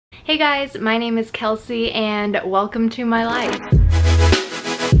Hey guys, my name is Kelsey and welcome to my life.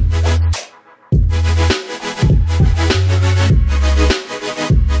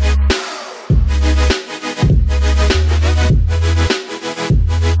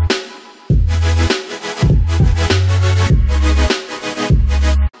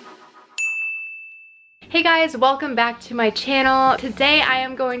 Hey guys, welcome back to my channel. Today I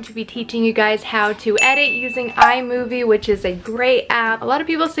am going to be teaching you guys how to edit using Imovie, which is a great app. A lot of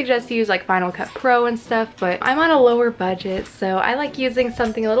people suggest to use like Final Cut Pro and stuff, but I'm on a lower budget, so I like using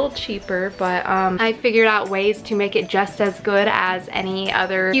something a little cheaper, but I figured out ways to make it just as good as any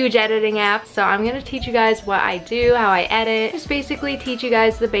other huge editing app. So I'm gonna teach you guys what I do, how I edit, just basically teach you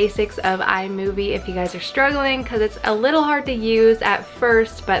guys the basics of Imovie if you guys are struggling, because it's a little hard to use at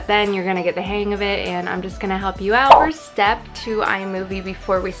first, but then you're gonna get the hang of it, and I'm just gonna help you out. First step to iMovie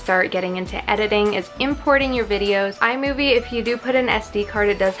before we start getting into editing is importing your videos. iMovie, if you do put an SD card,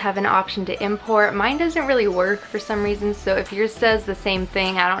 it does have an option to import. Mine doesn't really work for some reason, so if yours does the same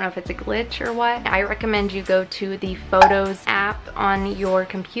thing, I don't know if it's a glitch or what. I recommend you go to the Photos app on your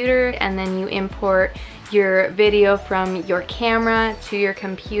computer and then you import your video from your camera to your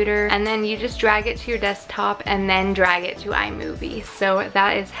computer, and then you just drag it to your desktop and then drag it to iMovie. So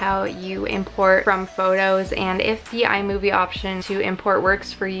that is how you import from Photos, and if the iMovie option to import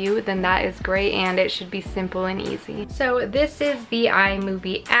works for you, then that is great, and it should be simple and easy. So this is the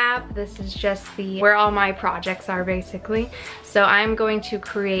iMovie app. This is just where all my projects are basically. So I'm going to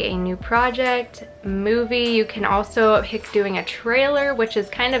create a new project, movie. You can also pick doing a trailer, which is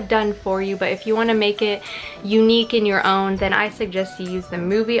kind of done for you, but if you want to make it unique in your own, then I suggest you use the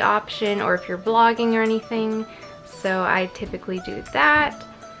movie option, or if you're vlogging or anything. So I typically do that.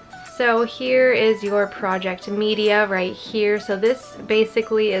 So here is your project media right here. So this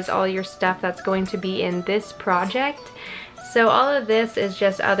basically is all your stuff that's going to be in this project. So all of this is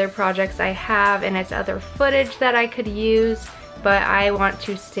just other projects I have, and it's other footage that I could use, but I want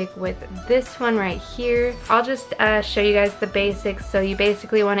to stick with this one right here. I'll just show you guys the basics. So you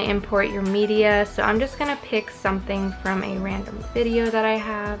basically want to import your media. So I'm just gonna pick something from a random video that I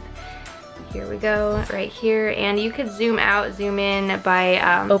have. Here we go, right here. And you could zoom out, zoom in by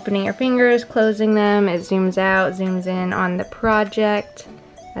opening your fingers, closing them. It zooms out, zooms in on the project,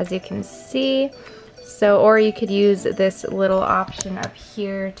 as you can see. So, or you could use this little option up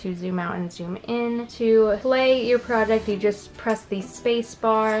here to zoom out and zoom in. To play your project, you just press the space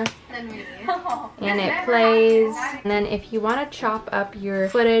bar and it plays. And then if you want to chop up your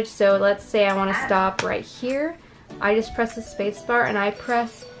footage, so let's say I want to stop right here, I just press the space bar and I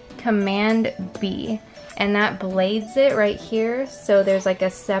press Command B, and that blades it right here. So there's like a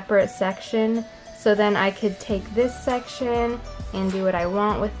separate section. So then I could take this section and do what I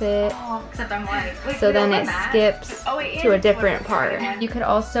want with it. Oh, except I'm like, so then it skips to a different part. You could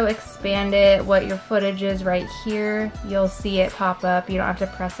also expand it, what your footage is right here. You'll see it pop up. You don't have to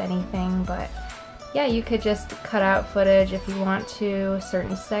press anything, but yeah, you could just cut out footage if you want to,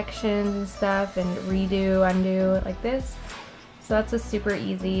 certain sections and stuff, and redo, undo, like this. So that's a super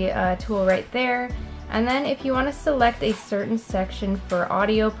easy tool right there. And then if you want to select a certain section for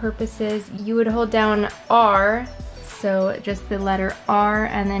audio purposes, you would hold down R, so just the letter R,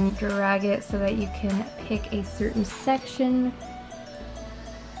 and then drag it so that you can pick a certain section,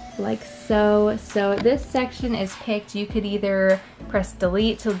 like so. So this section is picked. You could either press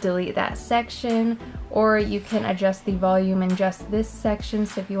delete to delete that section, or you can adjust the volume in just this section.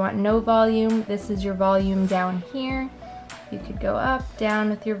 So if you want no volume, this is your volume down here. You could go up, down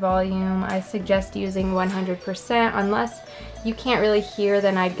with your volume. I suggest using 100%, unless you can't really hear,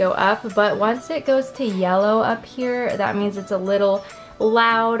 then I'd go up. But once it goes to yellow up here, that means it's a little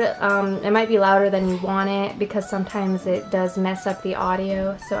loud. It might be louder than you want it, because sometimes it does mess up the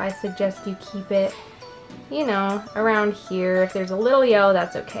audio. So I suggest you keep it, you know, around here. If there's a little yellow,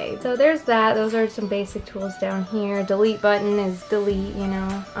 that's okay. So there's that. Those are some basic tools down here. Delete button is delete, you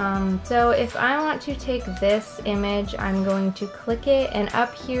know. So if I want to take this image, I'm going to click it, and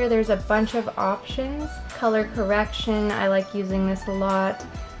up here there's a bunch of options. Color correction, I like using this a lot.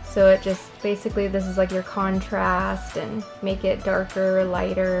 So it just basically, this is like your contrast, and make it darker,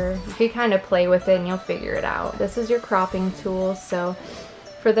 lighter. You could kind of play with it and you'll figure it out. This is your cropping tool. So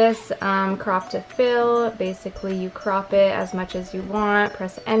for this, crop to fill, basically you crop it as much as you want,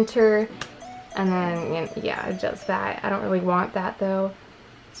 press enter, and then, yeah, it does that. I don't really want that though,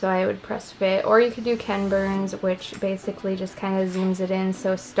 so I would press fit. Or you could do Ken Burns, which basically just kind of zooms it in,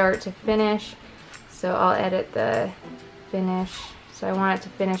 so start to finish. So I'll edit the finish. So I want it to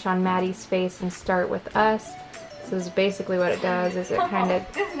finish on Maddie's face and start with us. So this is basically what it does, is it kind of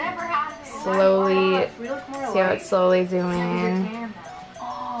slowly, see how it's slowly zooming in.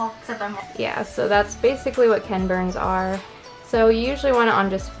 Yeah, so that's basically what Ken burns are. So you usually want it on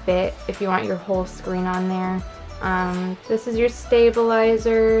just fit if you want your whole screen on there. This is your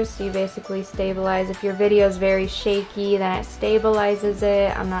stabilizer, so you basically stabilize. If your video is very shaky, then it stabilizes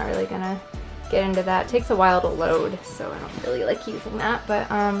it. I'm not really gonna get into that. It takes a while to load, so I don't really like using that. But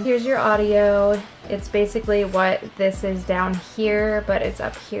here's your audio. It's basically what this is down here, but it's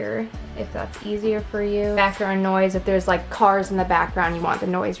up here if that's easier for you. Background noise, if there's like cars in the background, you want the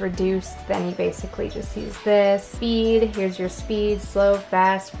noise reduced, then you basically just use this. Speed, here's your speed, slow,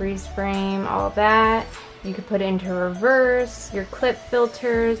 fast, freeze frame, all that. You could put it into reverse. Your clip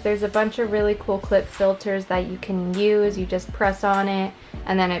filters, there's a bunch of really cool clip filters that you can use. You just press on it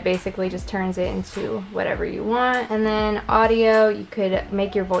and then it basically just turns it into whatever you want. And then audio, you could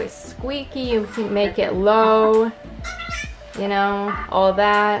make your voice squeaky, you can make it low, you know, all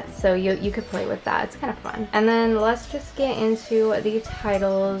that. So you could play with that. It's kind of fun. And then let's just get into the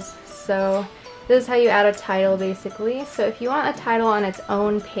titles. So this is how you add a title basically. So if you want a title on its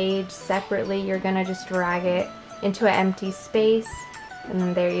own page separately, you're gonna just drag it into an empty space, and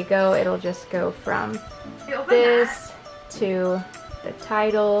then there you go. It'll just go from this to the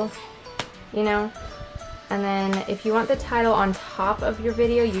title, you know. And then if you want the title on top of your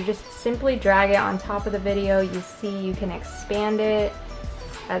video, you just simply drag it on top of the video. You see you can expand it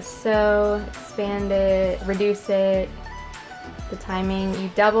as so, expand it, reduce it, the timing. You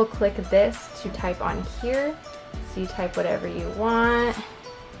double click this to type on here, so you type whatever you want.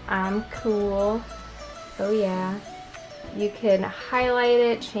 I'm cool, oh yeah. You can highlight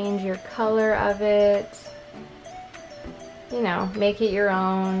it, change your color of it, you know, make it your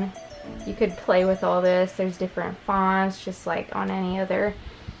own. You could play with all this. There's different fonts just like on any other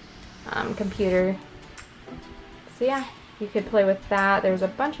computer. So yeah, you could play with that. There's a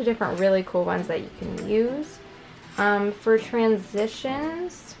bunch of different really cool ones that you can use. For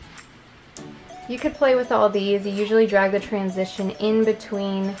transitions, you could play with all these. You usually drag the transition in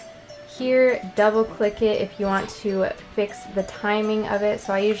between here, double click it if you want to fix the timing of it.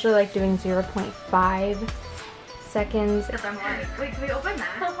 So I usually like doing 0.5 seconds. Wait, can we open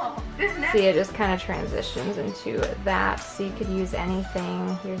that? See, it just kind of transitions into that. So you could use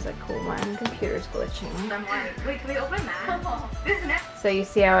anything. Here's a cool one. Computer's glitching. Wait, can we open that? So you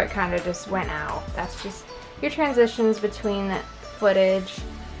see how it kind of just went out. That's just your transitions between footage.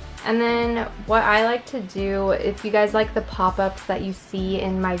 And then what I like to do, if you guys like the pop-ups that you see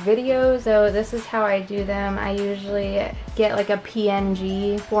in my videos, so this is how I do them. I usually get like a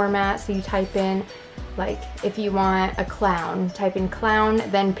PNG format, so you type in, like, if you want a clown, type in clown,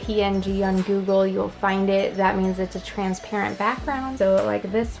 then PNG on Google, you'll find it. That means it's a transparent background. So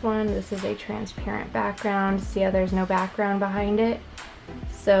like this one, this is a transparent background. See how there's no background behind it?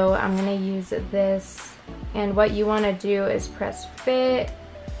 So I'm gonna use this, and what you wanna do is press fit,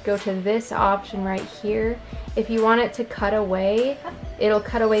 go to this option right here. If you want it to cut away, it'll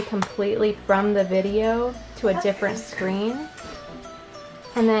cut away completely from the video to a different screen.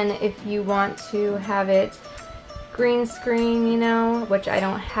 And then if you want to have it green screen, you know, which I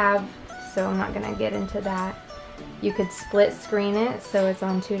don't have, so I'm not gonna get into that. You could split screen it so it's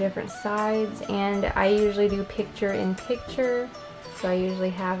on two different sides, and I usually do picture in picture. So I usually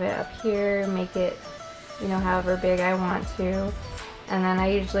have it up here, make it, you know, however big I want to. And then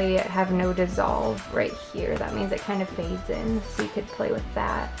I usually have no dissolve right here. That means it kind of fades in, so you could play with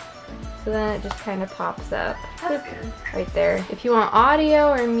that. So then it just kind of pops up. That's good. Right there. If you want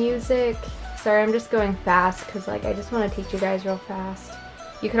audio or music, sorry, I'm just going fast because like I just want to teach you guys real fast.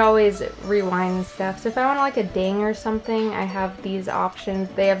 You could always rewind and stuff. So if I want like a ding or something, I have these options.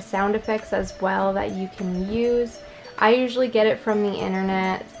 They have sound effects as well that you can use. I usually get it from the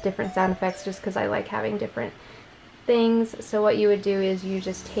internet, different sound effects, just because I like having different things. So what you would do is you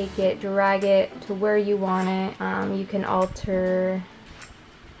just take it, drag it to where you want it. You can alter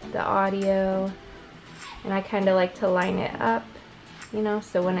the audio, and I kind of like to line it up, you know,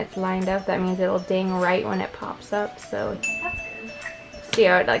 so when it's lined up, that means it'll ding right when it pops up. So that's good. See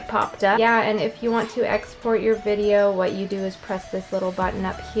how it like popped up? Yeah, and if you want to export your video, what you do is press this little button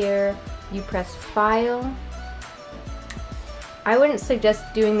up here. You press file. I wouldn't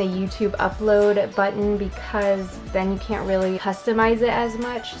suggest doing the YouTube upload button because then you can't really customize it as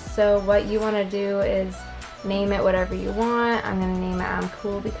much. So what you want to do is name it whatever you want. I'm going to name it I'm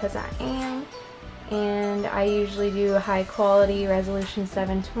Cool because I am. And I usually do high quality, resolution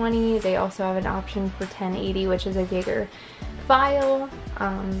 720. They also have an option for 1080, which is a bigger file.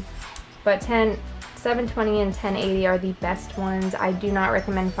 But 720 and 1080 are the best ones. I do not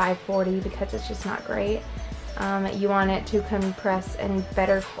recommend 540 because it's just not great. You want it to compress in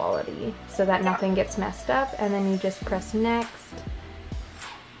better quality so that nothing gets messed up, and then you just press next.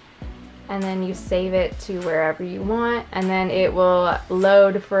 and then you save it to wherever you want, and then it will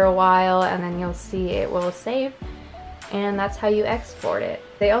load for a while, and then you'll see it will save, and that's how you export it.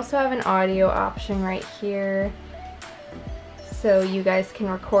 They also have an audio option right here, so you guys can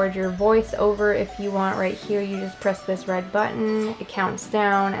record your voice over if you want. Right here, you just press this red button, it counts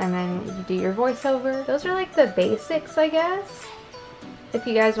down, and then you do your voiceover. Those are like the basics, I guess. If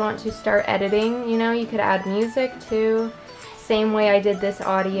you guys want to start editing, you know, you could add music too. Same way I did this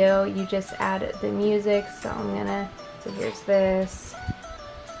audio, you just add the music. So so here's this.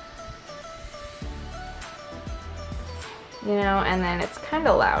 You know, and then it's kind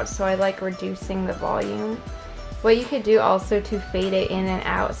of loud, so I like reducing the volume. What you could do also to fade it in and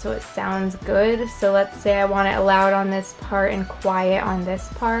out so it sounds good. So let's say I want it loud on this part and quiet on this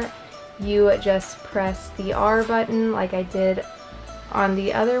part. You just press the R button like I did on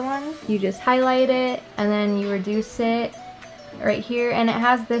the other one. You just highlight it and then you reduce it right here, and it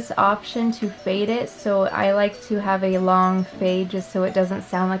has this option to fade it. So I like to have a long fade just so it doesn't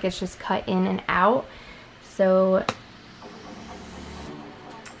sound like it's just cut in and out. So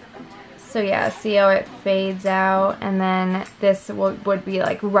yeah, see how it fades out, and then this would be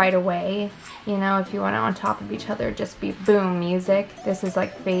like right away. You know, if you want it on top of each other, just be boom music. This is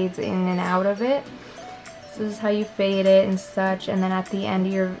like fades in and out of it. So this is how you fade it and such, and then at the end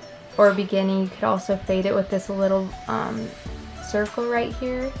of your, or beginning, you could also fade it with this little circle right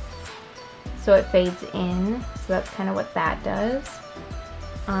here. So it fades in, so that's kind of what that does.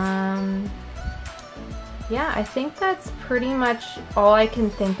 Yeah, I think that's pretty much all I can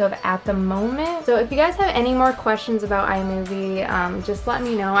think of at the moment. So if you guys have any more questions about iMovie, just let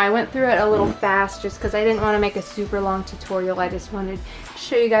me know. I went through it a little fast just because I didn't want to make a super long tutorial. I just wanted to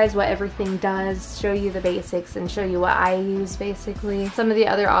show you guys what everything does, show you the basics, and show you what I use basically. Some of the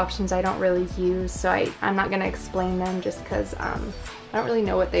other options I don't really use, so I'm not going to explain them just because I don't really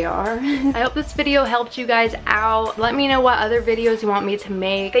know what they are. I hope this video helped you guys out. Let me know what other videos you want me to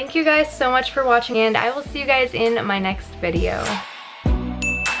make. Thank you guys so much for watching, and I will see you guys in my next video.